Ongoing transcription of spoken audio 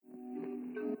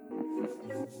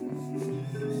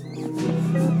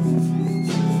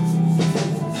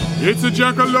It's a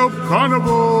Jackalope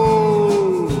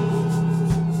Carnival!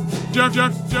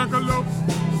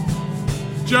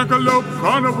 Jackalope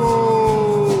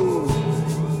Carnival!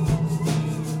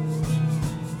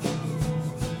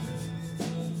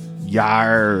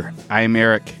 Yar, I'm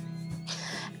Eric.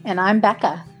 And I'm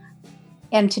Becca.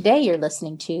 And today you're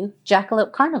listening to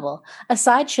Jackalope Carnival, a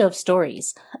sideshow of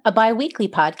stories, a bi-weekly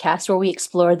podcast where we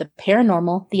explore the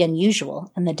paranormal, the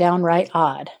unusual, and the downright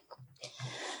odd.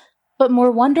 But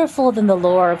more wonderful than the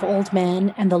lore of old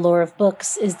men and the lore of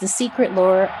books is the secret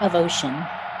lore of ocean.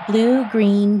 Blue,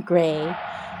 green, gray,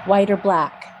 white or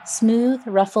black, smooth,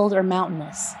 ruffled, or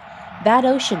mountainous. That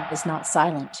ocean is not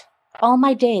silent. All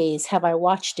my days have I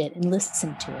watched it and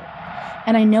listened to it,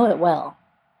 and I know it well.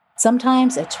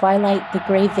 Sometimes at twilight, the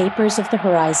gray vapors of the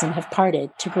horizon have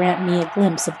parted to grant me a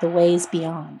glimpse of the ways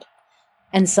beyond.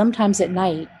 And sometimes at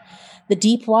night, the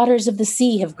deep waters of the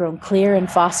sea have grown clear and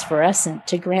phosphorescent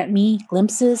to grant me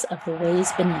glimpses of the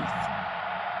ways beneath.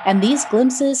 And these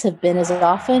glimpses have been as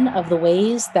often of the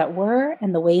ways that were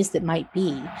and the ways that might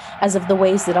be, as of the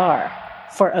ways that are.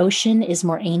 For ocean is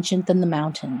more ancient than the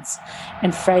mountains,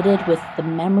 and freighted with the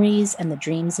memories and the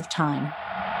dreams of time.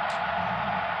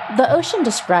 The ocean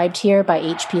described here by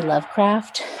H.P.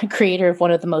 Lovecraft, creator of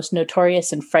one of the most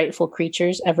notorious and frightful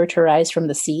creatures ever to rise from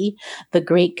the sea, the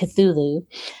Great Cthulhu,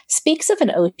 speaks of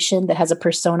an ocean that has a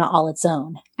persona all its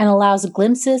own, and allows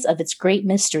glimpses of its great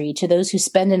mystery to those who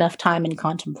spend enough time in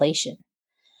contemplation.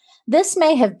 This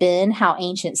may have been how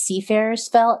ancient seafarers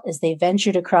felt as they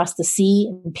ventured across the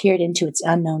sea and peered into its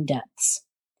unknown depths.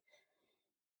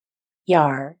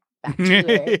 Yar. Back to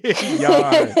it.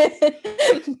 Yar.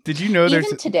 Did you know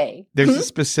there's a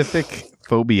specific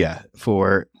phobia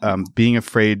for being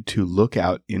afraid to look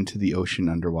out into the ocean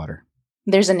underwater?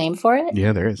 There's a name for it?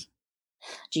 Yeah, there is.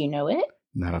 Do you know it?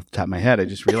 Not off the top of my head. I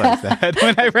just realized that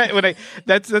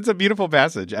that's a beautiful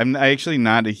passage. I'm actually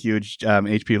not a huge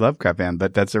H.P. Lovecraft fan,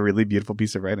 but that's a really beautiful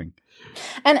piece of writing.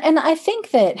 And I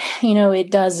think that,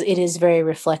 it is very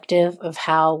reflective of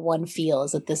how one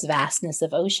feels at this vastness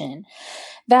of ocean.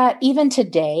 That even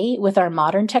today, with our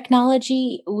modern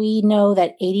technology, we know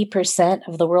that 80%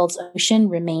 of the world's ocean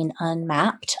remain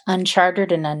unmapped,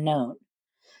 uncharted, and unknown.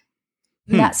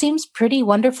 That seems pretty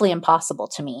wonderfully impossible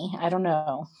to me. I don't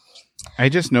know. I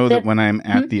just know that when I'm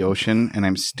at the ocean and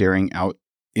I'm staring out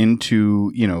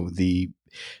into, the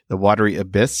watery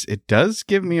abyss, it does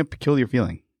give me a peculiar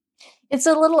feeling. It's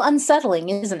a little unsettling,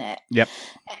 isn't it? Yep.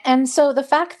 And so the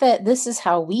fact that this is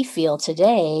how we feel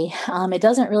today, it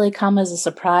doesn't really come as a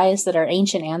surprise that our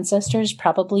ancient ancestors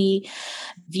probably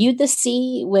viewed the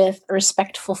sea with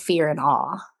respectful fear and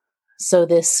awe. So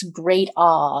this great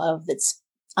awe of its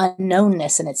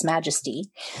unknownness and its majesty.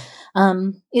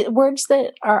 Words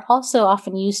that are also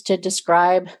often used to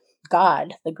describe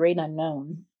God, the great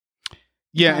unknown.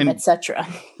 Yeah, and etc.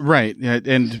 Right,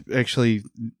 and actually,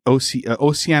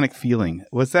 oceanic feeling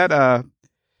was that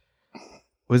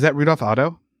Rudolph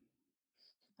Otto?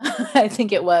 I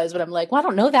think it was, but I'm like, well, I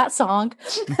don't know that song.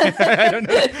 I don't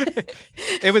know.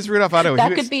 It was Rudolph Otto.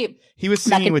 He was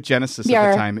singing with Genesis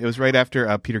at the time. It was right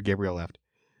after Peter Gabriel left.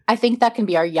 I think that can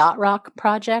be our yacht rock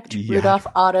project, yeah. Rudolph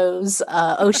Otto's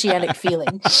Oceanic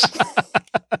Feeling.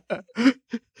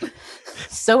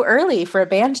 So early for a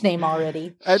band name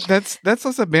already. That's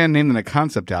less a band name than a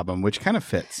concept album, which kind of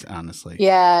fits, honestly.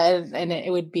 Yeah, and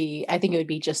it would be. I think it would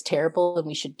be just terrible, and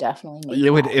we should definitely make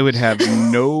it. It would have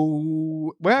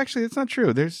no. Well, actually, it's not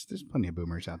true. There's plenty of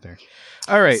boomers out there.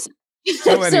 All right.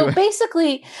 So, anyway. So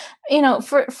basically,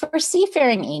 for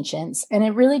seafaring ancients, and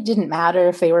it really didn't matter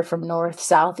if they were from north,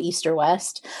 south, east, or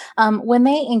west, when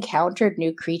they encountered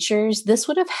new creatures, this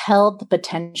would have held the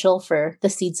potential for the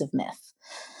seeds of myth.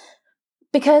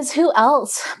 Because who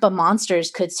else but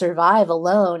monsters could survive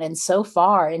alone and so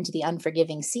far into the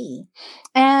unforgiving sea?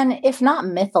 And if not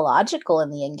mythological in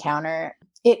the encounter,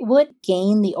 it would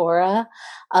gain the aura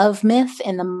of myth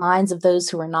in the minds of those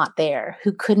who were not there,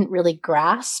 who couldn't really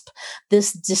grasp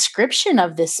this description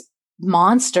of this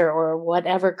monster or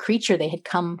whatever creature they had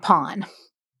come upon.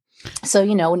 So,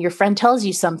 when your friend tells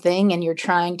you something and you're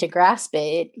trying to grasp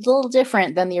it, it's a little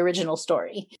different than the original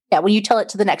story. Yeah, when you tell it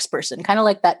to the next person, kind of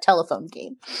like that telephone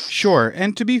game. Sure.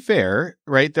 And to be fair,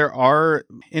 right, there are,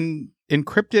 in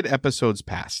encrypted episodes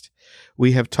past,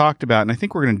 we have talked about, and I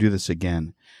think we're going to do this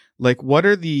again, like what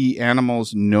are the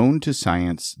animals known to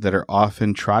science that are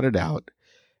often trotted out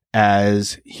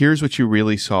as here's what you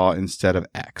really saw instead of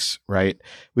X, right?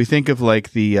 We think of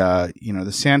like the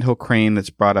sandhill crane that's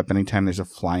brought up anytime there's a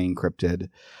flying cryptid,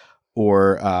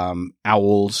 or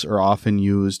owls are often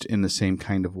used in the same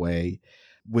kind of way.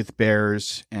 with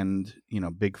bears and,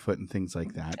 Bigfoot and things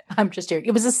like that. I'm just here.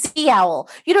 It was a sea owl.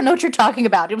 You don't know what you're talking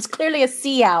about. It was clearly a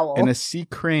sea owl. And a sea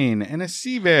crane and a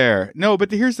sea bear. No,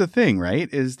 but here's the thing,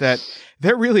 right? Is that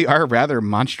there really are rather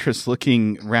monstrous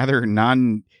looking, rather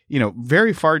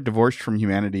very far divorced from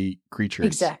humanity creatures.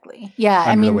 Exactly. Yeah.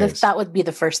 I mean, that would be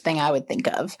the first thing I would think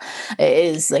of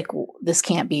is like, this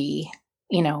can't be,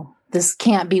 this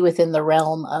can't be within the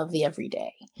realm of the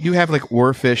everyday. You have like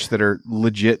oarfish that are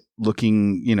legit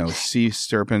looking, sea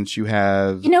serpents. You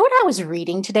have. You know what I was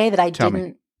reading today that I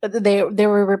didn't. There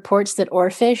were reports that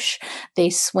oarfish, they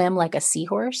swim like a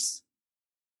seahorse.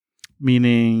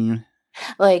 Meaning?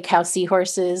 Like how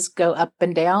seahorses go up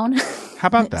and down. How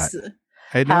about that?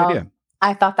 I had no idea.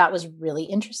 I thought that was really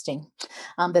interesting,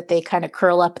 that they kind of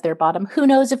curl up their bottom. Who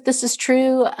knows if this is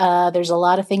true? There's a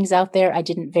lot of things out there. I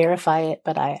didn't verify it,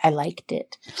 but I liked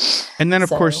it. And then, of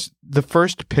course, the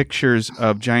first pictures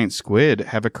of giant squid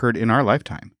have occurred in our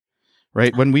lifetime,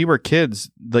 right? When we were kids,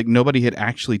 like nobody had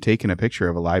actually taken a picture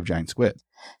of a live giant squid.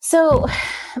 So,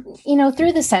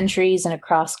 through the centuries and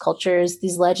across cultures,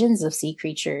 these legends of sea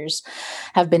creatures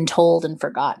have been told and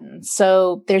forgotten.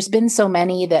 So there's been so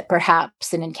many that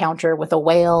perhaps an encounter with a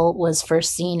whale was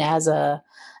first seen as a,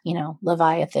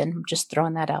 Leviathan. I'm just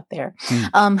throwing that out there.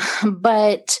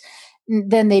 But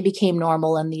then they became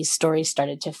normal and these stories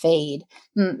started to fade.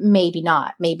 Maybe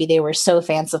not. Maybe they were so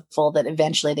fanciful that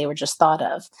eventually they were just thought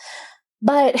of.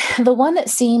 But one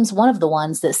of the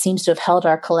ones that seems to have held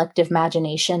our collective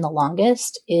imagination the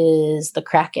longest is the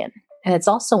Kraken. And it's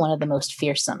also one of the most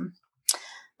fearsome.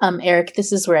 Eric,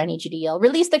 this is where I need you to yell,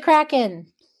 "Release the Kraken!"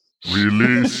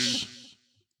 Release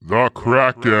the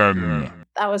Kraken!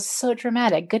 That was so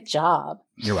dramatic. Good job.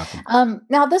 You're welcome.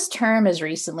 Now, this term has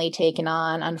recently taken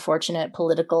on unfortunate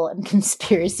political and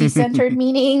conspiracy-centered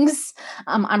meanings.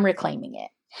 I'm reclaiming it.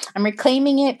 I'm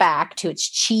reclaiming it back to its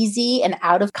cheesy and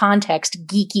out-of-context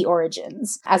geeky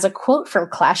origins. As a quote from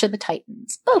Clash of the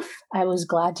Titans, both, I was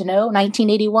glad to know,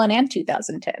 1981 and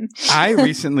 2010. I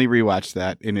recently rewatched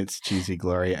that in its cheesy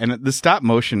glory, and the stop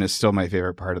motion is still my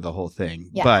favorite part of the whole thing.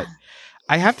 Yeah. But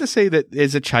I have to say that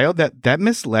as a child, that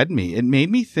misled me. It made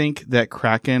me think that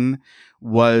Kraken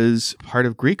was part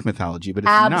of Greek mythology, but it's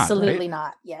absolutely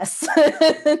not. Yes.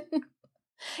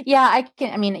 Yeah,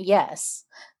 yes.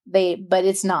 But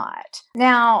it's not.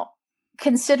 Now,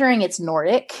 considering it's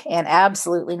Nordic and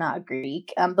absolutely not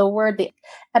Greek, the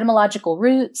etymological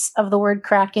roots of the word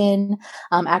Kraken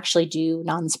actually do,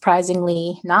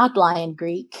 non-surprisingly, not lie in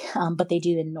Greek, but they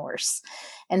do in Norse.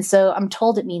 And so I'm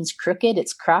told it means crooked.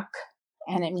 It's krak,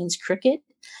 and it means crooked.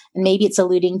 And maybe it's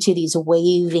alluding to these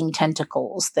waving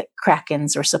tentacles that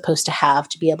Krakens are supposed to have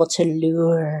to be able to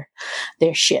lure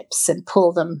their ships and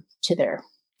pull them to their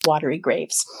watery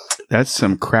graves. That's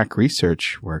some crack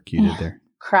research work you did there.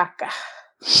 Crack.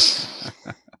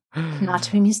 Not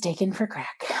to be mistaken for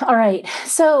crack. All right.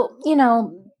 So,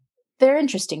 they're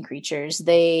interesting creatures.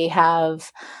 They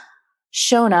have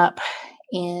shown up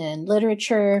in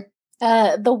literature.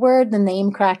 The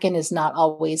name Kraken is not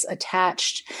always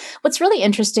attached. What's really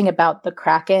interesting about the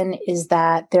Kraken is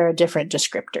that there are different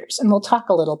descriptors, and we'll talk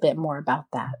a little bit more about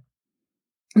that.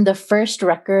 The first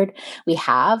record we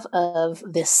have of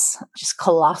this just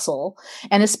colossal,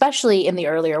 and especially in the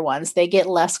earlier ones, they get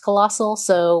less colossal.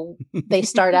 So they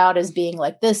start out as being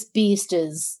like, this beast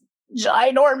is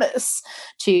ginormous,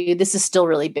 to this is still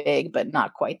really big, but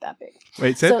not quite that big.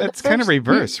 Wait, so that's kind of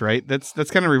reverse, right? That's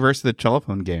kind of reverse of the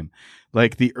telephone game.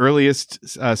 Like the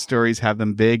earliest stories have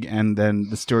them big, and then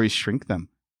the stories shrink them.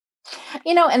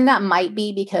 And that might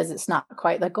be because it's not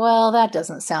quite like, well, that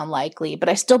doesn't sound likely, but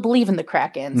I still believe in the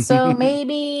Kraken. So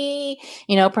maybe,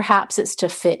 perhaps it's to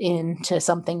fit into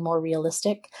something more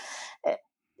realistic.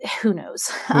 Who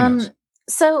knows?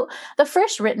 So the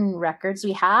first written records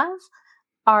we have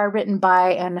are written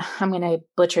by, and I'm going to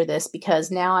butcher this because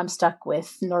now I'm stuck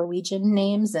with Norwegian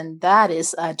names, and that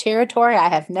is a territory I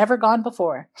have never gone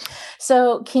before.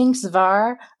 So King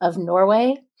Sverre of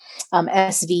Norway,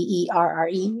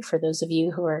 Sverre, for those of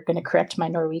you who are going to correct my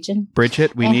Norwegian.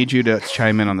 Bridget, we need you to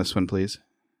chime in on this one, please.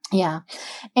 Yeah.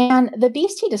 And the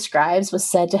beast he describes was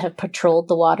said to have patrolled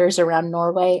the waters around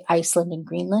Norway, Iceland, and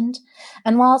Greenland.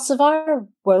 And while Sverre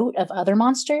wrote of other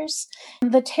monsters,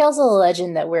 the tales of the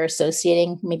legend that we're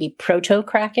associating, maybe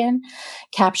proto-Kraken,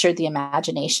 captured the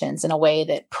imaginations in a way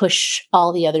that push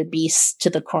all the other beasts to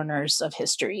the corners of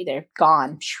history. They're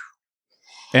gone.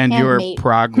 And your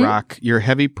prog rock, your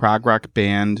heavy prog rock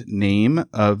band name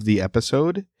of the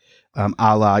episode,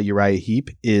 a la Uriah Heep,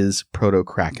 is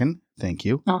Proto-Kraken. Thank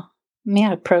you. Oh,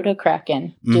 Yeah, Proto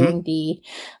Kraken doing the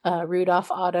Rudolph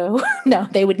Otto. No,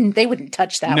 they wouldn't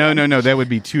touch that one. No. That would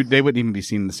be too. They wouldn't even be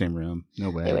seen in the same room.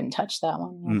 No way. They wouldn't touch that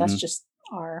one. Yeah, that's just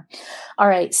our. All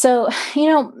right. So,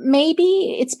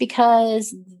 maybe it's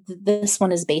because this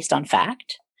one is based on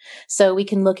fact. So we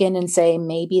can look in and say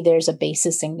maybe there's a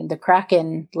basis in the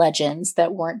Kraken legends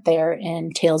that weren't there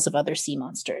in Tales of Other Sea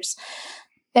Monsters.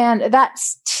 And that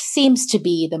seems to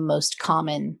be the most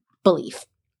common belief.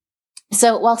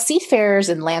 So while seafarers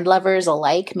and landlubbers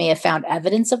alike may have found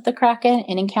evidence of the Kraken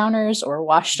in encounters or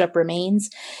washed up remains,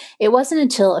 it wasn't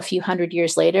until a few hundred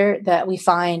years later that we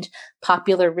find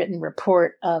popular written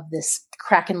report of this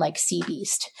Kraken-like sea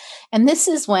beast. And this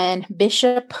is when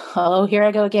Bishop, here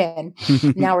I go again.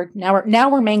 now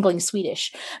we're mangling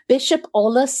Swedish. Bishop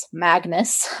Olaus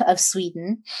Magnus of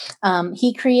Sweden,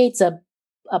 he creates a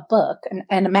book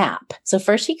and a map. So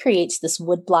first he creates this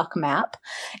woodblock map,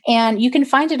 and you can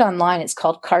find it online. It's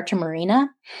called Carta Marina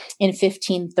in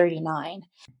 1539.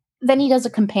 Then he does a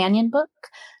companion book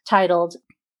titled,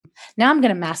 now I'm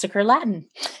going to massacre Latin,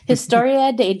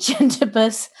 Historia de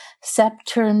Gentibus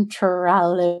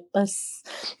Septentrionalibus.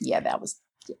 Yeah, that was,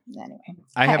 anyway.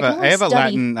 I have a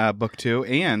Latin book too,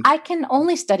 and I can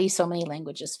only study so many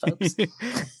languages, folks.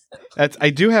 I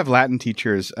do have Latin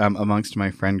teachers amongst my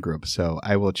friend group, so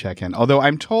I will check in. Although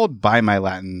I'm told by my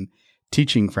Latin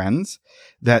teaching friends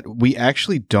that we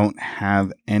actually don't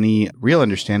have any real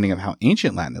understanding of how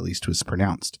ancient Latin, at least, was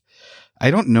pronounced.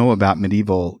 I don't know about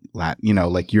medieval Latin,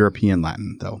 like European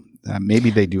Latin, though. Maybe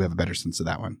they do have a better sense of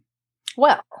that one.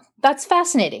 Well, that's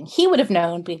fascinating. He would have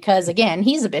known because, again,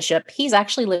 he's a bishop. He's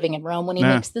actually living in Rome when he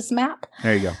makes this map.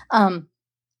 There you go.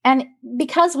 And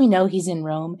because we know he's in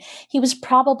Rome, he was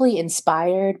probably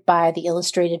inspired by the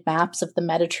illustrated maps of the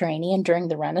Mediterranean during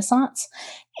the Renaissance.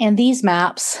 And these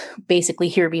maps, basically,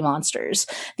 here be monsters.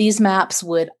 These maps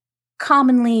would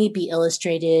commonly be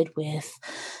illustrated with,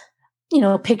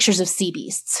 pictures of sea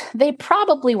beasts. They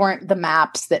probably weren't the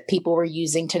maps that people were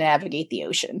using to navigate the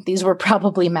ocean. These were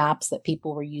probably maps that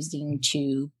people were using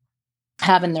to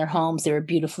have in their homes. They were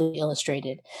beautifully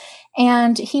illustrated.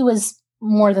 And he was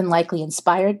more than likely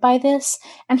inspired by this.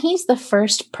 And he's the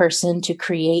first person to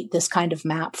create this kind of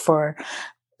map for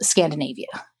Scandinavia.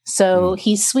 So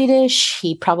he's Swedish.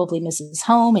 He probably misses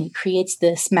home and he creates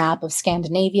this map of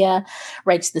Scandinavia,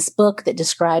 writes this book that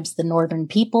describes the northern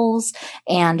peoples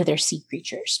and their sea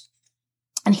creatures.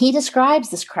 And he describes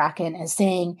this Kraken as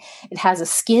saying it has a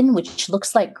skin which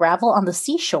looks like gravel on the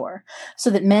seashore,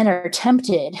 so that men are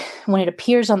tempted when it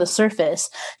appears on the surface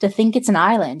to think it's an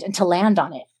island and to land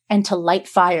on it, and to light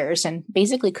fires and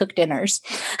basically cook dinners.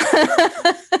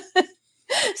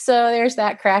 So there's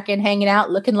that Kraken hanging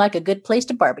out, looking like a good place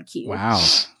to barbecue. Wow.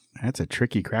 That's a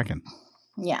tricky Kraken.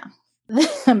 Yeah.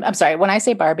 I'm sorry. When I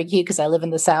say barbecue, because I live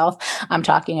in the South, I'm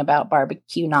talking about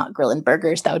barbecue, not grilling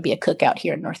burgers. That would be a cookout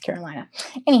here in North Carolina.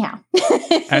 Anyhow,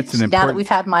 that's an now that we've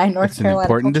had my North Carolina, an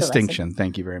important distinction. Lesson.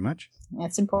 Thank you very much.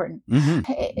 That's important.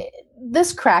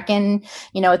 This Kraken,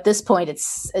 at this point,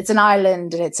 it's an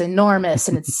island and it's enormous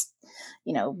and it's,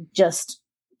 just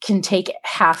can take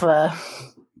half a.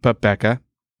 But Becca,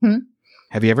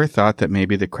 have you ever thought that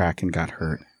maybe the Kraken got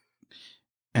hurt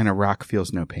and a rock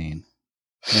feels no pain?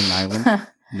 And an island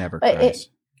never cries.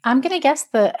 I'm going to guess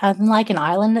that unlike an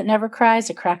island that never cries,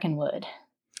 a Kraken would.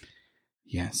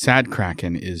 Yeah. Sad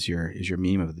Kraken is your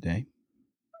meme of the day.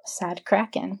 Sad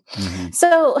Kraken.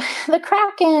 So the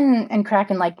Kraken and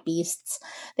Kraken-like beasts,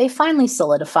 they finally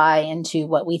solidify into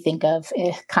what we think of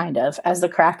kind of as the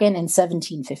Kraken in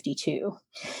 1752.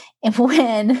 And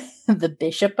when the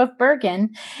Bishop of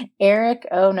Bergen, Eric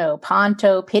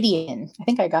Pontoppidan, I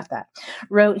think I got that,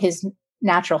 wrote his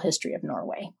Natural History of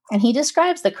Norway. And he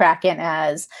describes the Kraken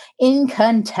as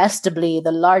incontestably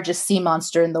the largest sea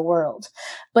monster in the world,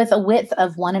 with a width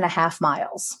of 1.5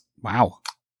 miles. Wow.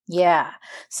 Yeah.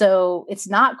 So it's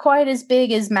not quite as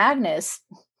big as Magnus.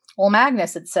 Well,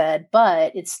 Magnus had said,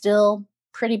 but it's still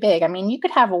pretty big. I mean, you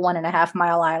could have a 1.5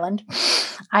 mile island,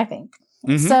 I think.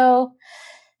 So,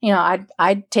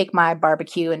 I'd take my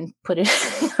barbecue and put it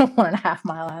in a 1.5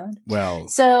 mile island. Well,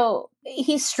 so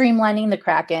he's streamlining the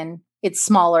Kraken. It's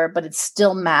smaller, but it's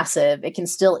still massive. It can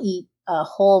still eat a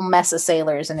whole mess of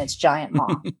sailors in its giant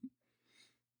maw.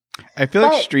 I feel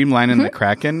like streamlining the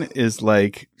Kraken is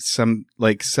like some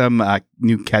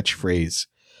new catchphrase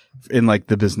in like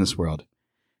the business world.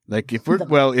 Like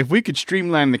if we could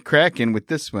streamline the Kraken with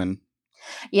this one.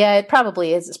 Yeah, it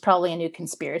probably is. It's probably a new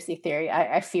conspiracy theory.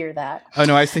 I fear that. Oh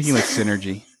no, I was thinking like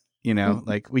synergy.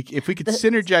 Like if we could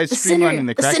synergize streamlining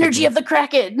the Kraken. The synergy of the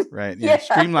Kraken. Right. Yeah.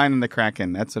 Streamlining the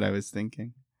Kraken. That's what I was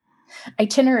thinking.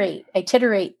 Iterate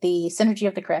the synergy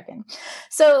of the Kraken.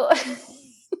 So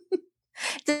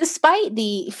Despite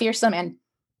the fearsome and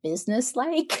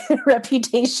business-like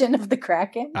reputation of the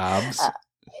Kraken,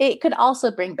 it could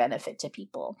also bring benefit to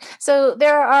people. So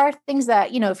there are things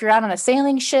that, if you're out on a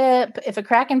sailing ship, if a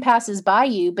Kraken passes by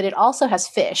you, but it also has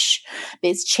fish,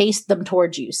 it's chased them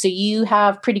towards you. So you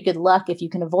have pretty good luck if you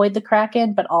can avoid the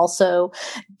Kraken, but also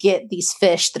get these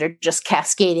fish that are just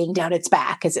cascading down its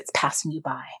back as it's passing you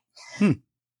by.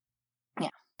 Yeah.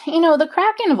 The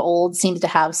Kraken of old seems to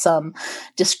have some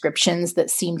descriptions that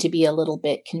seem to be a little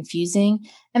bit confusing,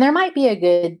 and there might be a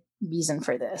good reason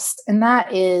for this. And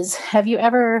that is, I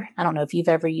don't know if you've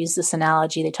ever used this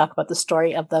analogy. They talk about the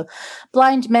story of the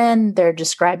blind men. They're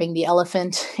describing the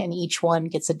elephant, and each one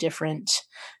gets a different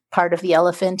part of the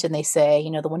elephant. And they say,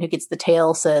 the one who gets the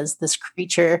tail says this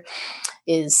creature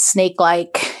is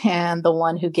snake-like, and the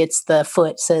one who gets the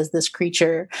foot says this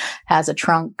creature has a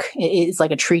trunk. It's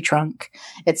like a tree trunk,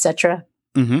 etc.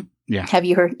 Mm-hmm. Yeah. Have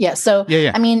you heard? Yeah. So,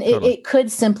 yeah. I mean, Totally. it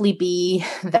could simply be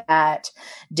that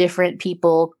different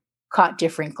people caught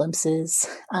different glimpses.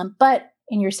 And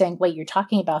you're saying, wait, you're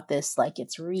talking about this like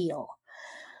it's real.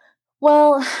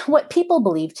 Well, what people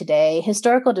believe today,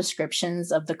 historical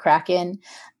descriptions of the Kraken,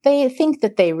 they think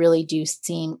that they really do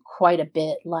seem quite a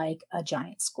bit like a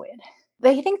giant squid.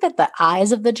 They think that the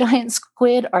eyes of the giant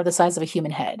squid are the size of a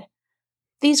human head.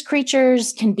 These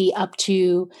creatures can be up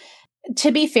to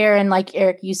be fair, and like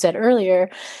Eric, you said earlier,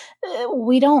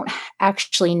 we don't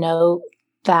actually know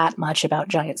that much about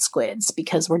giant squids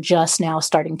because we're just now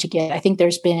starting to I think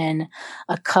there's been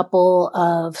a couple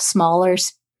of smaller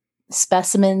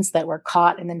specimens that were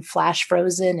caught and then flash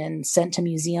frozen and sent to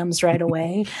museums right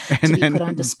away and to be then put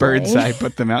on display. Birdseye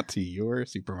put them out to your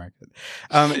supermarket.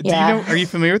 Are you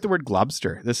familiar with the word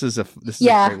globster? This is a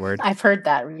great word. I've heard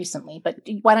that recently, but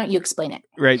why don't you explain it?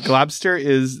 Right. Globster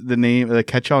is the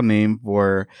catch-all name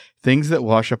for things that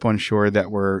wash up on shore that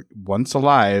were once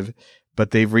alive,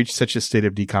 but they've reached such a state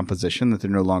of decomposition that they're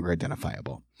no longer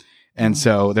identifiable. And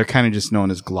so they're kind of just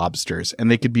known as globsters.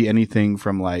 And they could be anything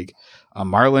from like a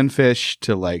marlin fish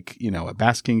to like, a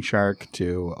basking shark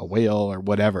to a whale or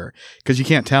whatever. Because you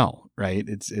can't tell, right?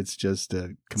 It's just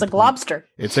it's a globster.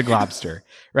 It's a globster.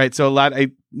 Right. So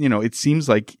it seems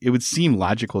like it would seem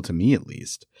logical to me at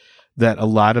least that a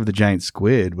lot of the giant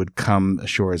squid would come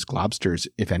ashore as globsters,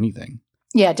 if anything.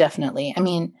 Yeah, definitely. I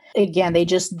mean, again, they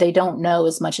don't know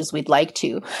as much as we'd like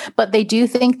to, but they do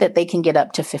think that they can get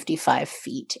up to 55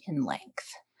 feet in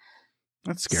length.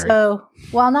 That's scary. So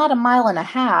while not 1.5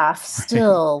 miles,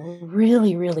 still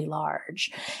really, really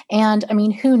large. And I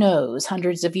mean, who knows?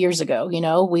 Hundreds of years ago, we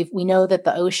know that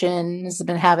the ocean has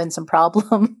been having some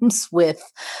problems with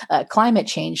climate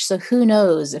change. So who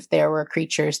knows if there were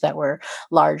creatures that were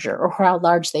larger or how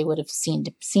large they would have seemed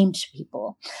to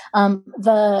people.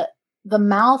 The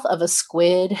mouth of a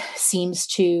squid seems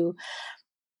to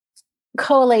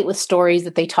correlate with stories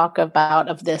that they talk about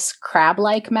of this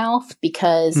crab-like mouth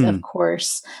because, of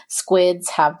course, squids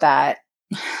have that,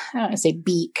 I don't want to say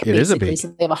beak. It is a beak. So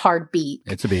they have a hard beak.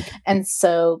 It's a beak. And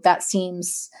so that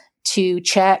seems to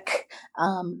check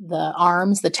the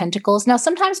arms, the tentacles. Now,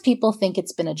 sometimes people think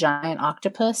it's been a giant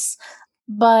octopus.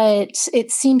 But it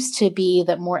seems to be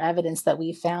that more evidence that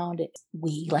we found,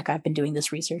 like I've been doing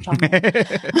this research on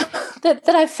that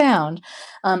I've found.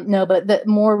 But that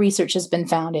more research has been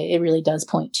found. It really does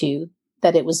point to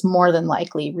that it was more than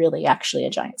likely really actually a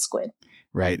giant squid.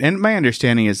 Right. And my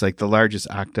understanding is like the largest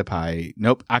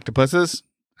octopuses.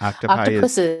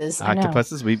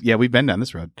 Octopuses. We've been down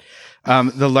this road.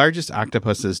 The largest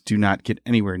octopuses do not get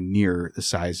anywhere near the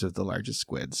size of the largest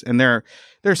squids, and there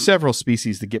are several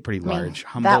species that get pretty large.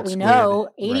 That we know,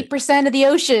 80% of the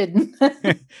ocean.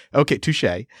 Okay,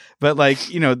 touche. But like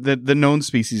the known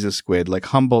species of squid, like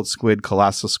Humboldt squid,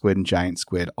 colossal squid, and giant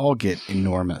squid, all get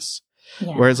enormous.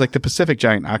 Yeah. Whereas like the Pacific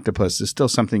giant octopus is still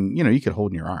something you could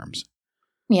hold in your arms.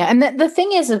 Yeah, and the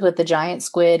thing is with the giant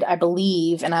squid, I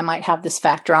believe, and I might have this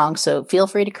fact wrong, so feel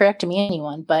free to correct me,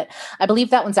 anyone, but I believe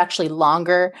that one's actually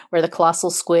longer, where the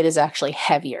colossal squid is actually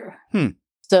heavier.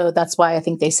 So that's why I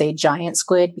think they say giant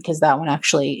squid, because that one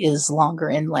actually is longer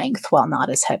in length while not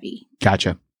as heavy.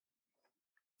 Gotcha.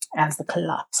 As the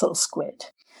colossal squid.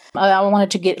 I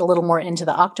wanted to get a little more into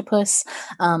the octopus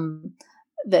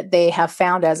that they have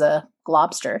found as a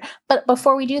globster. But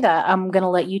before we do that, I'm going to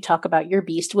let you talk about your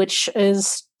beast, which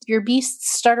is your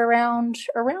beasts start around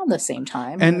the same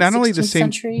time. And not only the same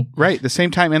century. Right, the same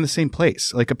time and the same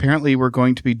place. Like apparently we're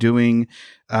going to be doing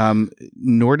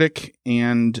Nordic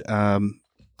and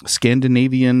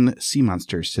Scandinavian sea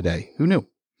monsters today. Who knew?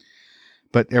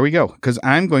 But there we go. Because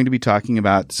I'm going to be talking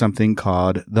about something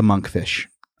called the monkfish,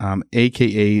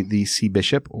 aka the sea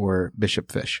bishop or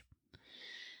bishop fish.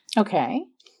 Okay.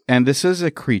 And this is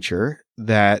a creature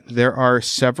that there are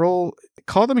several,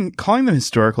 calling them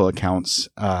historical accounts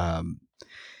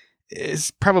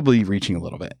is probably reaching a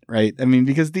little bit, right? I mean,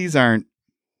 because these aren't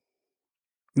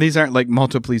like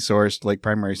multiply sourced, like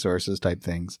primary sources type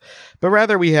things, but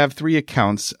rather we have 3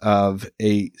 accounts of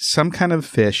some kind of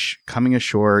fish coming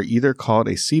ashore, either called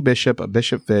a sea bishop, a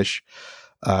bishop fish,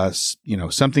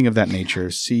 something of that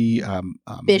nature.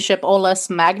 Bishop Olaus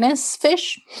Magnus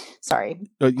fish. Sorry.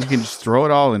 You can just throw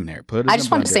it all in there. I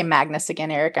just wanted to say Magnus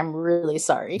again, Eric. I'm really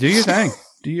sorry. Do your thing.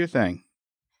 Do your thing.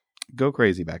 Go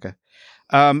crazy, Becca.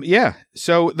 Yeah.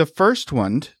 So the first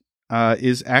one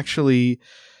is actually,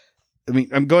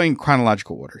 I'm going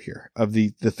chronological order here of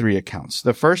the 3 accounts.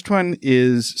 The first one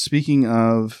is, speaking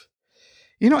of,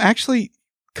 actually,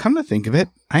 come to think of it,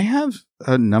 I have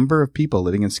a number of people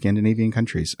living in Scandinavian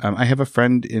countries. I have a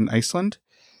friend in Iceland.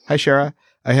 Hi, Shara.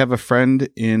 I have a friend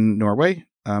in Norway.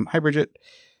 Hi, Bridget.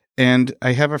 And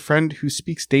I have a friend who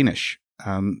speaks Danish.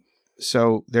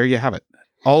 So there you have it.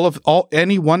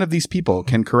 Any one of these people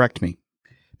can correct me,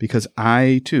 because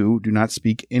I, too, do not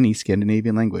speak any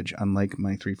Scandinavian language, unlike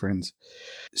my 3 friends.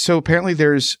 So apparently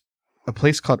there's a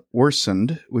place called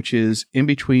Orsund, which is in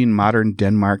between modern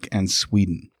Denmark and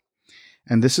Sweden.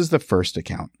 And this is the first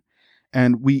account.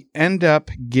 And we end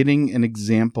up getting an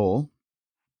example.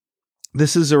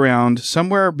 This is around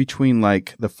somewhere between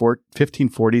like the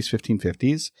 1540s,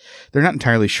 1550s. They're not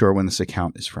entirely sure when this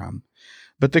account is from.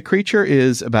 But the creature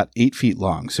is about 8 feet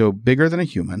long, so bigger than a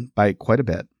human by quite a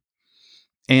bit.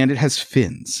 And it has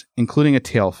fins, including a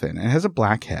tail fin. It has a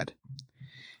black head.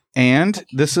 And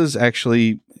this is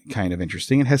actually kind of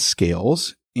interesting. It has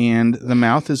scales, and the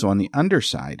mouth is on the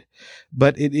underside.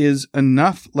 But it is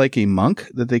enough like a monk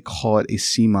that they call it a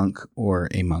sea monk or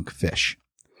a monk fish.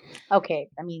 Okay.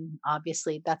 I mean,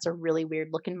 obviously, that's a really weird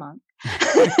looking monk.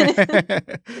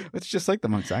 It's just like the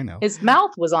monks I know. His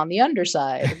mouth was on the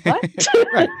underside. What?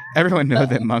 Right. Everyone knows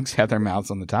that monks have their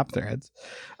mouths on the top of their heads.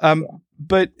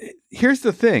 But here's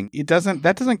the thing.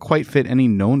 That doesn't quite fit any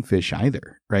known fish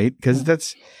either, right? Because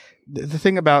that's the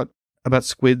thing about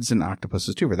squids and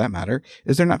octopuses too, for that matter,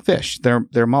 is they're not fish.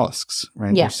 They're mollusks,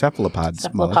 right? Yeah. They're cephalopods.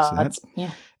 Cephalopods.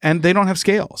 Yeah. And they don't have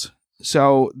scales.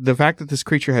 So the fact that this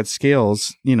creature had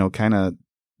scales, kind of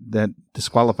that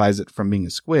disqualifies it from being a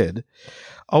squid.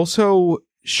 Also,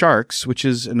 sharks, which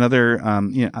is another,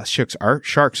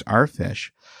 sharks are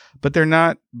fish, but they're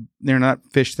not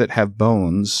fish that have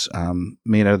bones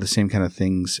made out of the same kind of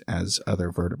things as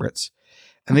other vertebrates.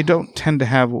 And they don't tend to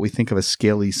have what we think of as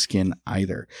scaly skin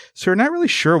either. So we're not really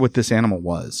sure what this animal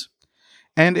was.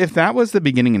 And if that was the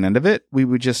beginning and end of it, we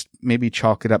would just maybe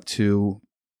chalk it up to,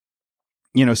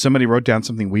 somebody wrote down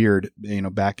something weird,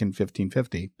 back in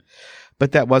 1550.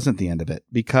 But that wasn't the end of it,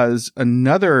 because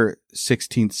another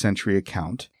 16th century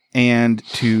account and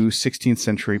to 16th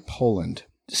century Poland,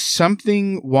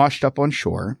 something washed up on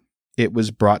shore. It was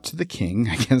brought to the king.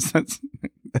 I guess that's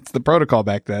the protocol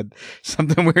back then.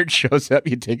 Something weird shows up,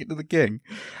 you take it to the king.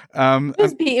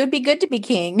 It would be good to be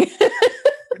king.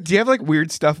 Do you have like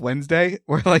Weird Stuff Wednesday,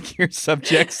 where like your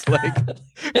subjects like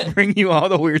bring you all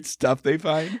the weird stuff they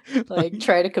find? Like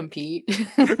try to compete.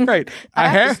 Right. I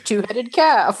have this 2-headed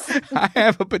calf. I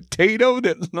have a potato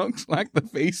that looks like the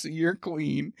face of your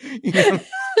queen.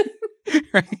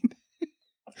 Right.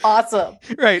 Awesome.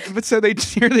 Right. But so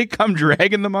here they come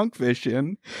dragging the monkfish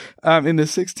in the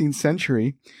 16th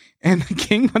century, and the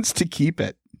king wants to keep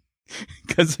it.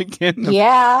 Because again,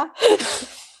 yeah.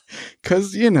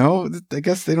 Because, I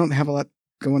guess they don't have a lot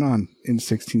going on in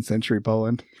 16th century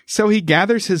Poland. So he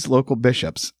gathers his local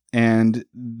bishops, and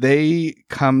they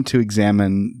come to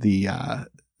examine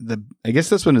I guess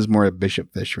this one is more a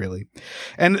bishop fish, really.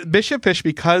 And bishop fish,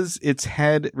 because its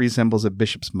head resembles a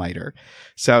bishop's mitre.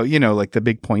 So, like the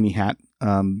big pointy hat,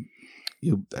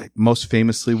 most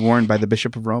famously worn by the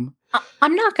Bishop of Rome.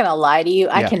 I'm not going to lie to you.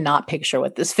 Yeah. I cannot picture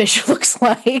what this fish looks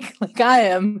like.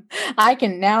 I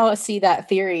can now see that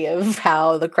theory of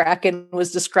how the Kraken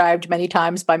was described many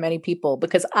times by many people,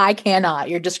 because I cannot.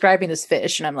 You're describing this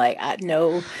fish, and I'm like,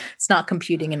 no, it's not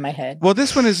computing in my head. Well,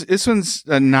 this one's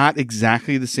not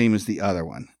exactly the same as the other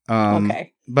one.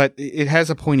 Okay. But it has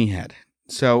a pointy head.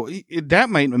 So that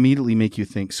might immediately make you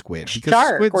think squid.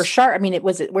 Shark. I mean,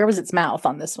 where was its mouth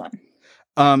on this one?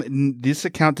 This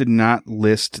account did not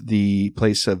list the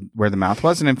place of where the mouth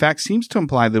was, and in fact seems to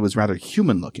imply that it was rather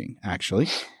human looking, actually.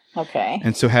 Okay.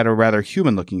 And so had a rather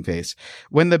human looking face.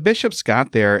 When the bishops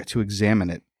got there to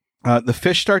examine it, the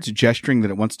fish starts gesturing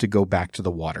that it wants to go back to the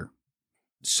water.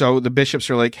 So the bishops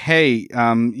are like, hey,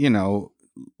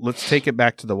 let's take it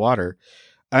back to the water.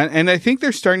 And I think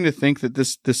they're starting to think that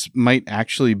this might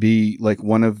actually be like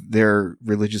one of their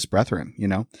religious brethren,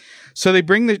 So they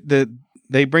bring the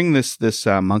they bring this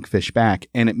monkfish back,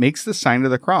 and it makes the sign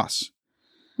of the cross,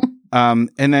 and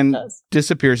then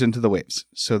disappears into the waves.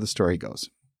 So the story goes.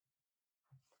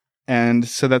 And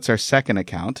so that's our second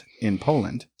account in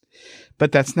Poland.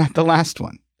 But that's not the last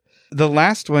one. The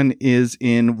last one is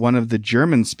in one of the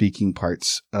German-speaking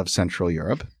parts of Central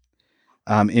Europe,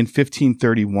 in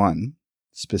 1531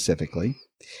 specifically.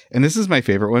 And this is my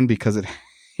favorite one because it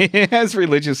has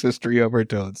religious history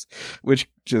overtones, which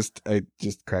just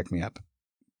cracking me up.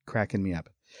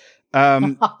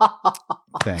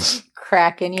 Thanks.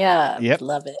 Cracking you up. Yep.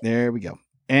 Love it. There we go.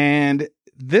 And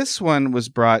this one was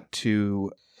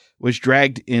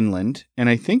dragged inland, and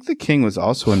I think the king was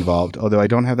also involved, although I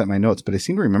don't have that in my notes, but I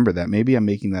seem to remember that. Maybe I'm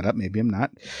making that up. Maybe I'm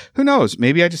not. Who knows?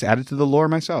 Maybe I just added to the lore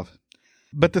myself.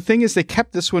 But the thing is, they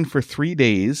kept this one for 3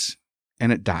 days,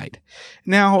 and it died.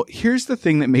 Now, here's the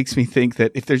thing that makes me think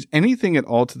that if there's anything at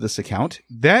all to this account,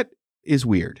 that is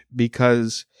weird,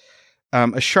 because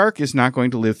a shark is not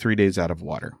going to live 3 days out of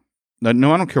water.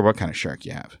 No, I don't care what kind of shark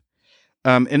you have.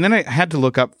 And then I had to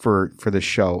look up for this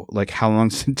show, like how long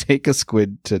does it take a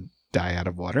squid to die out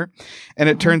of water? And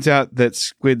it turns out that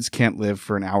squids can't live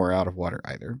for an hour out of water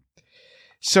either.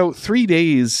 So 3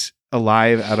 days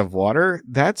alive out of water,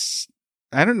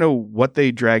 I don't know what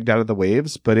they dragged out of the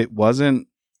waves, but it wasn't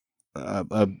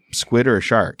a squid or a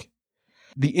shark.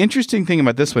 The interesting thing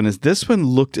about this one is this one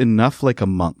looked enough like a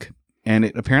monk, and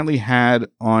it apparently had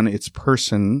on its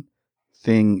person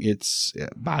thing, its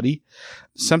body,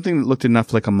 something that looked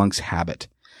enough like a monk's habit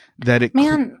that it.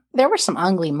 Man, there were some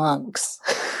ugly monks.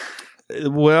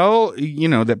 Well,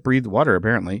 that breathed water,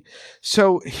 apparently.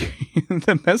 So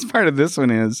the best part of this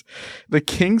one is the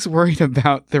king's worried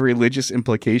about the religious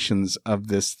implications of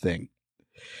this thing.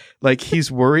 Like,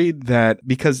 he's worried that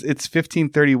because it's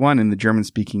 1531 in the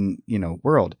German-speaking,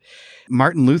 world,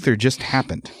 Martin Luther just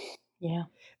happened. Yeah.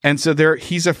 And so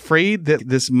he's afraid that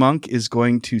this monk is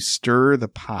going to stir the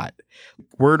pot.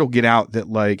 Word will get out that,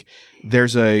 like,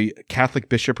 there's a Catholic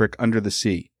bishopric under the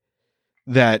sea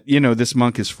that, this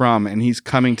monk is from, and he's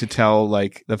coming to tell,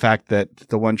 like, the fact that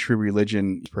the one true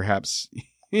religion, perhaps,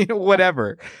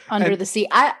 whatever. Under the sea.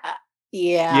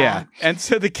 Yeah. Yeah. And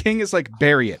so the king is like,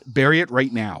 bury it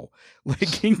right now.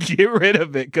 Like, get rid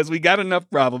of it, because we got enough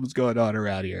problems going on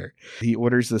around here. He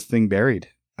orders this thing buried.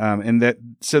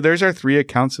 So there's our 3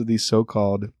 accounts of these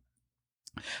so-called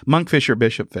monkfish or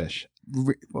bishop fish.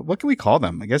 What can we call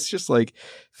them? I guess just like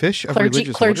fish of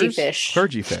religious clergy orders? Fish.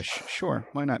 Clergy fish. Sure.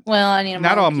 Why not? Well, I mean,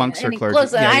 not all monks are clergy.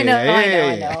 Close, I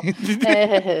know.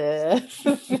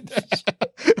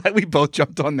 We both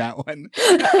jumped on that one.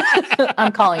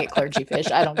 I'm calling it clergy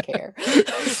fish. I don't care.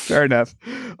 Fair enough.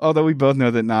 Although we both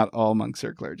know that not all monks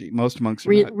are clergy. Most monks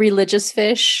are not. Religious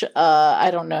fish.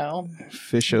 I don't know.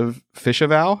 Fish of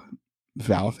vow?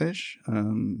 Vow fish?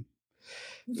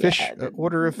 Fish,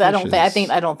 order of fishes.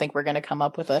 I don't think we're going to come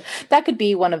up with that could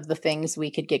be one of the things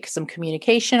we could get some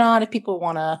communication on if people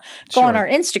want to go on our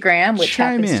Instagram, which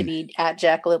happens to be at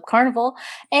Jackalope Carnival,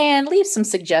 and leave some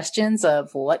suggestions of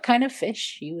what kind of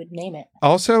fish you would name it.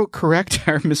 Also, correct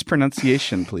our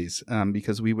mispronunciation, please,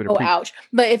 because we would ouch.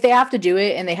 But if they have to do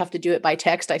it and they have to do it by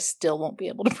text, I still won't be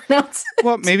able to pronounce it.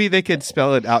 Well, maybe they could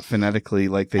spell it out phonetically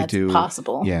like they do. That's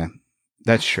possible. Yeah,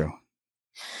 that's true.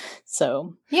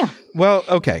 So, yeah. Well,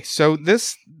 okay. So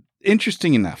this,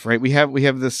 interesting enough, right? We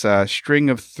have this string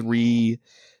of 3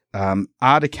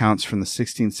 odd accounts from the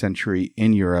 16th century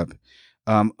in Europe.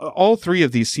 All 3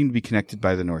 of these seem to be connected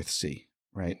by the North Sea,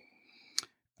 right?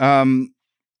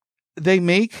 They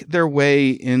make their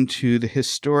way into the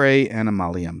Historiae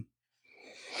Animalium,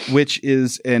 which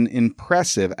is an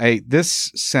impressive.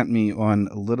 This sent me on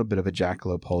a little bit of a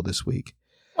jackalope hole this week.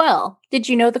 Well, did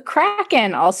you know the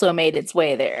Kraken also made its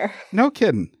way there? No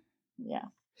kidding. Yeah.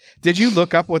 Did you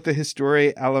look up what the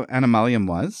Historiae Animalium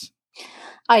was?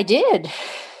 I did.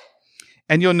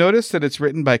 And you'll notice that it's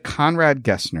written by Conrad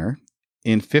Gessner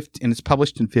and it's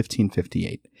published in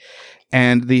 1558.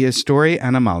 And the Historiae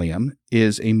Animalium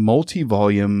is a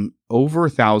multi-volume, over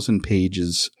 1,000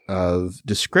 pages of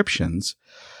descriptions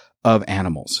of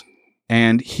animals.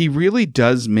 And he really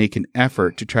does make an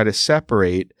effort to try to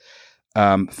separate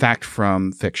fact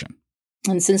from fiction.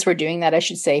 And since we're doing that, I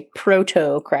should say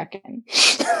proto-Kraken.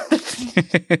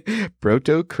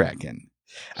 Proto-Kraken.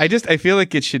 I feel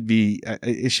like it should be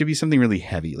something really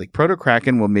heavy. Like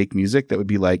Proto-Kraken will make music that would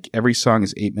be like every song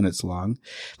is 8 minutes long,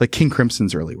 like King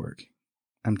Crimson's early work.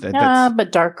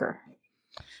 But darker.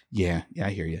 Yeah,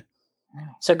 I hear you.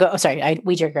 So go. Sorry,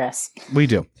 we digress. We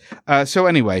do. So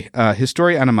anyway,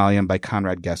 Historiae Animalium by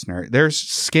Conrad Gessner. There's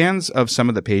scans of some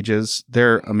of the pages.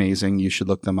 They're amazing. You should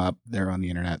look them up. They're on the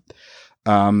internet.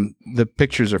 The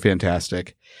pictures are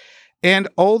fantastic. And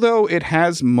although it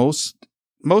has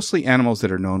mostly animals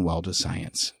that are known well to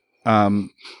science,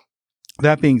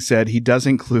 that being said, he does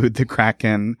include the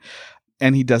kraken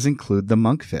and he does include the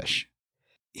monkfish.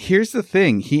 Here's the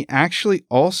thing. He actually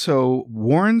also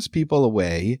warns people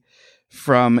away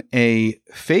from a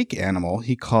fake animal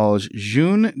he calls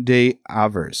Jeune des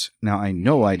Avers. Now, I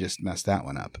know I just messed that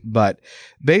one up, but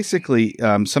basically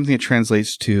something that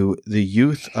translates to the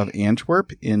youth of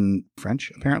Antwerp in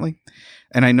French, apparently.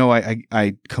 And I know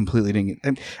I completely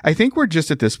didn't. I think we're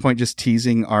just at this point just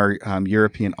teasing our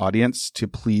European audience to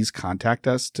please contact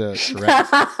us to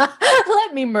correct us.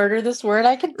 Let me murder this word.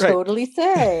 I can totally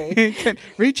say.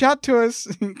 Reach out to us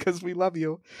because we love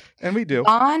you, and we do.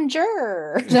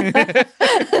 Bonjour.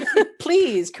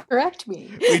 Please correct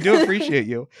me. We do appreciate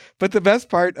you. But the best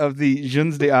part of the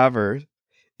Jeunes des Avers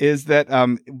is that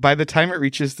by the time it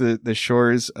reaches the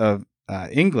shores of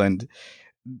England,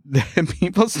 the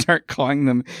people start calling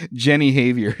them Jenny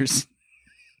Haviers.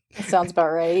 That sounds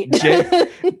about right.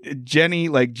 Jenny,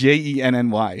 like Jenny,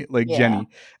 like Yeah. Jenny.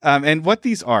 And what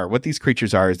these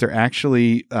creatures are, is they're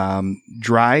actually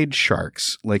dried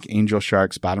sharks, like angel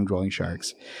sharks, bottom dwelling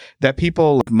sharks, that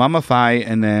people mummify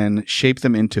and then shape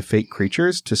them into fake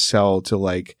creatures to sell to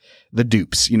like the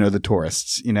dupes, the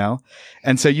tourists,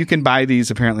 And so you can buy these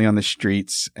apparently on the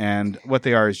streets, and what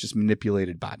they are is just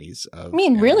manipulated bodies of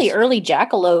Really animals. early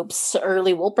jackalopes,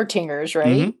 early Wolpertingers,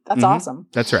 right? Mhm, That's mhm. awesome.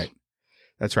 That's right.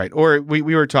 That's right. Or we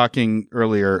were talking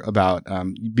earlier about,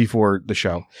 before the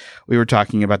show, we were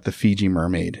talking about the Fiji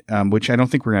mermaid, which I don't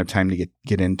think we're going to have time to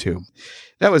get into.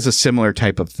 That was a similar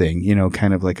type of thing,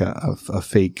 kind of like a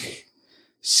fake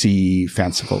sea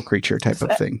fanciful creature type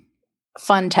of thing.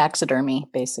 Fun taxidermy,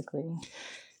 basically.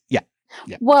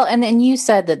 Yeah. Well, and then you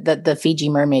said that the Fiji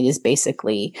mermaid is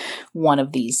basically one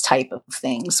of these type of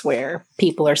things where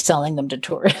people are selling them to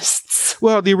tourists.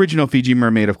 Well, the original Fiji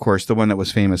mermaid, of course, the one that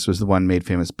was famous was the one made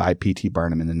famous by P.T.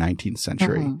 Barnum in the 19th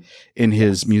century Mhm. in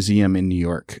his museum in New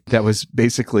York. That was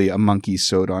basically a monkey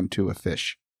sewed onto a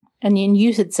fish. And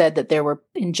you had said that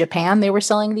in Japan, they were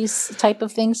selling these type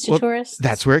of things to tourists.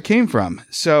 That's where it came from.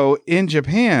 So in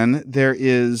Japan, there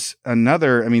is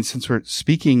another, since we're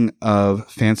speaking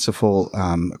of fanciful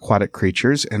aquatic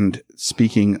creatures and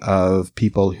speaking of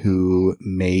people who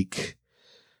make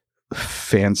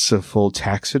fanciful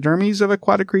taxidermies of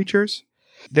aquatic creatures,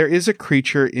 there is a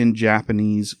creature in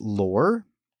Japanese lore.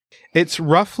 It's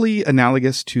roughly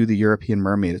analogous to the European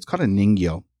mermaid. It's called a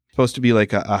ningyo. Supposed to be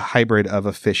like a hybrid of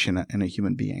a fish and a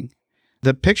human being.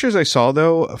 The pictures I saw,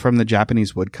 though, from the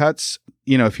Japanese woodcuts,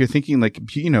 if you're thinking like,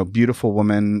 beautiful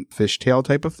woman fishtail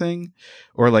type of thing,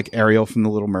 or like Ariel from The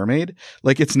Little Mermaid,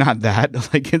 like it's not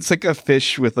that. Like it's like a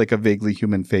fish with like a vaguely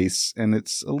human face, and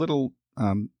it's a little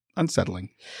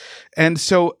unsettling. And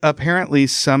so apparently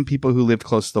some people who lived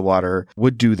close to the water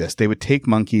would do this. They would take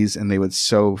monkeys and they would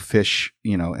sew fish,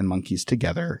 and monkeys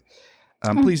together.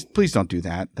 Please don't do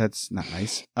that. That's not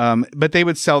nice. But they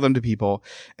would sell them to people.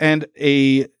 And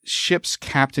a ship's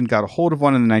captain got a hold of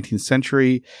one in the 19th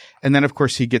century. And then, of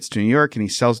course, he gets to New York and he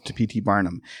sells it to P.T.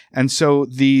 Barnum. And so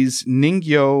these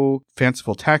ningyo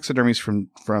fanciful taxidermies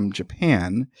from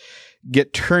Japan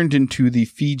get turned into the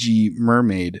Fiji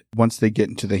mermaid once they get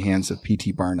into the hands of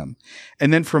P.T. Barnum.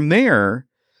 And then from there,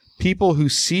 people who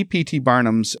see P.T.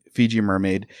 Barnum's Fiji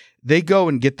mermaid, they go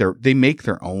and they make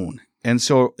their own. And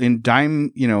so in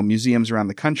dime, museums around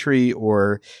the country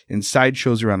or in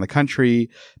sideshows around the country,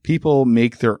 people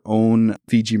make their own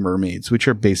Fiji mermaids, which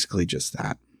are basically just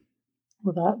that.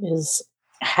 Well, that is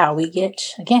how we get,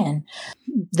 again,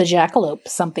 the jackalope,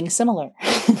 something similar.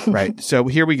 Right. So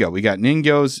here we go. We got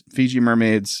ningyos, Fiji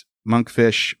mermaids,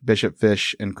 monkfish,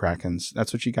 bishopfish, and krakens.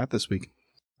 That's what you got this week.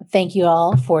 Thank you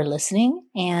all for listening.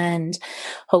 And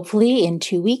hopefully in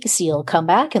 2 weeks, you'll come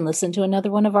back and listen to another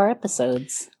one of our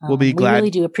episodes. We'll be glad. We really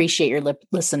do appreciate your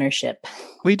listenership.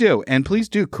 We do. And please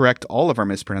do correct all of our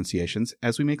mispronunciations,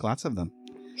 as we make lots of them.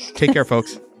 Take care,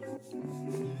 folks.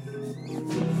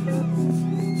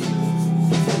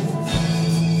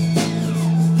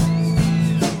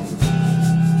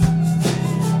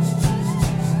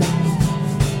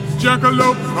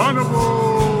 Jackalope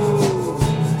Carnival!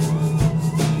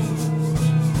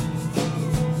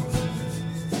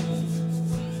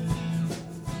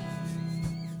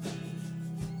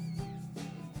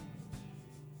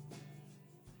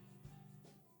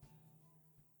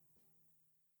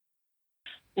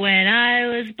 When I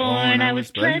was born, I was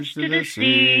pledged to the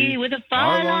sea, with a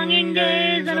far longing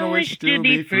gaze and a wish to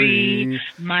be free.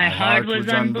 My heart was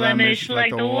unblemished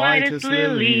like the whitest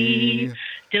lily,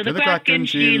 till the Kraken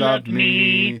she loved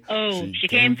me. Oh, she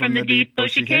came from the deep, oh,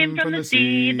 she came from the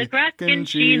sea, the Kraken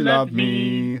she loved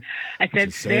me. me. I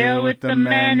said sail with the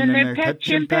men and their pet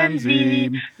chimpanzee.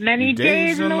 Many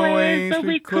days and ways that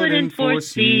we couldn't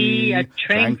foresee. A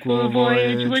tranquil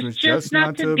voyage was just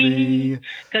not to be.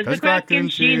 'Cause the Kraken,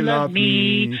 she loved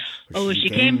me. Oh, she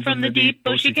came from the deep,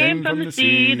 oh, she came from the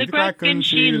sea. The Kraken,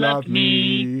 she loved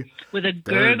me. With a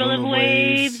gurgle of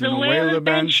waves, a wail of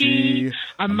banshee,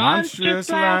 a monstrous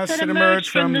lass had emerged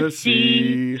from the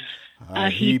sea. A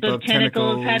heap of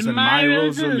tentacles had my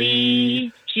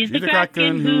Rosalie. She's the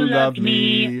Kraken who loved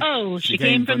me. Oh, she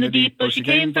came from the deep, oh, she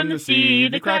came from the sea.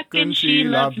 The Kraken, she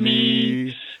loved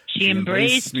me. She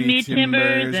embraced me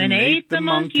timbers and ate the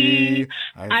monkey.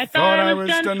 I thought I was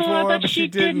done for, but she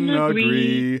didn't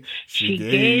agree. She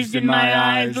gazed in my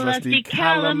eyes, lusty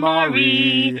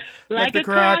calamari, like the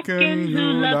Kraken who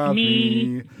loved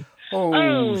me.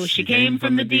 Oh, she came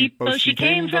from the deep, oh, she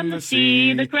came from the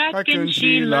sea. The Kraken,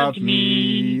 she loved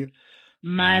me.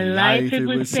 My life, it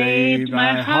was saved,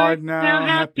 my heart now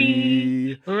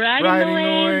happy. Riding the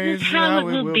waves is how it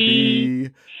will be.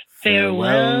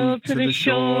 Farewell to the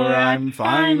shore, I'm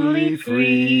finally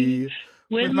free.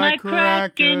 With my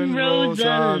Kraken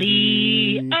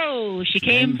Rosalie. Oh, she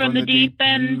came from the deep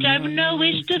and I've no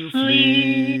wish to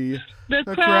flee. The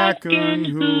Kraken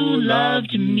who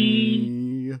loved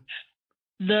me.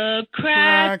 The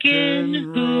Kraken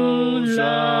who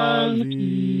loved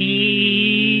me.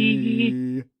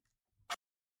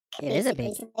 It is a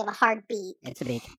beat. They have a hard beat. It's a beat.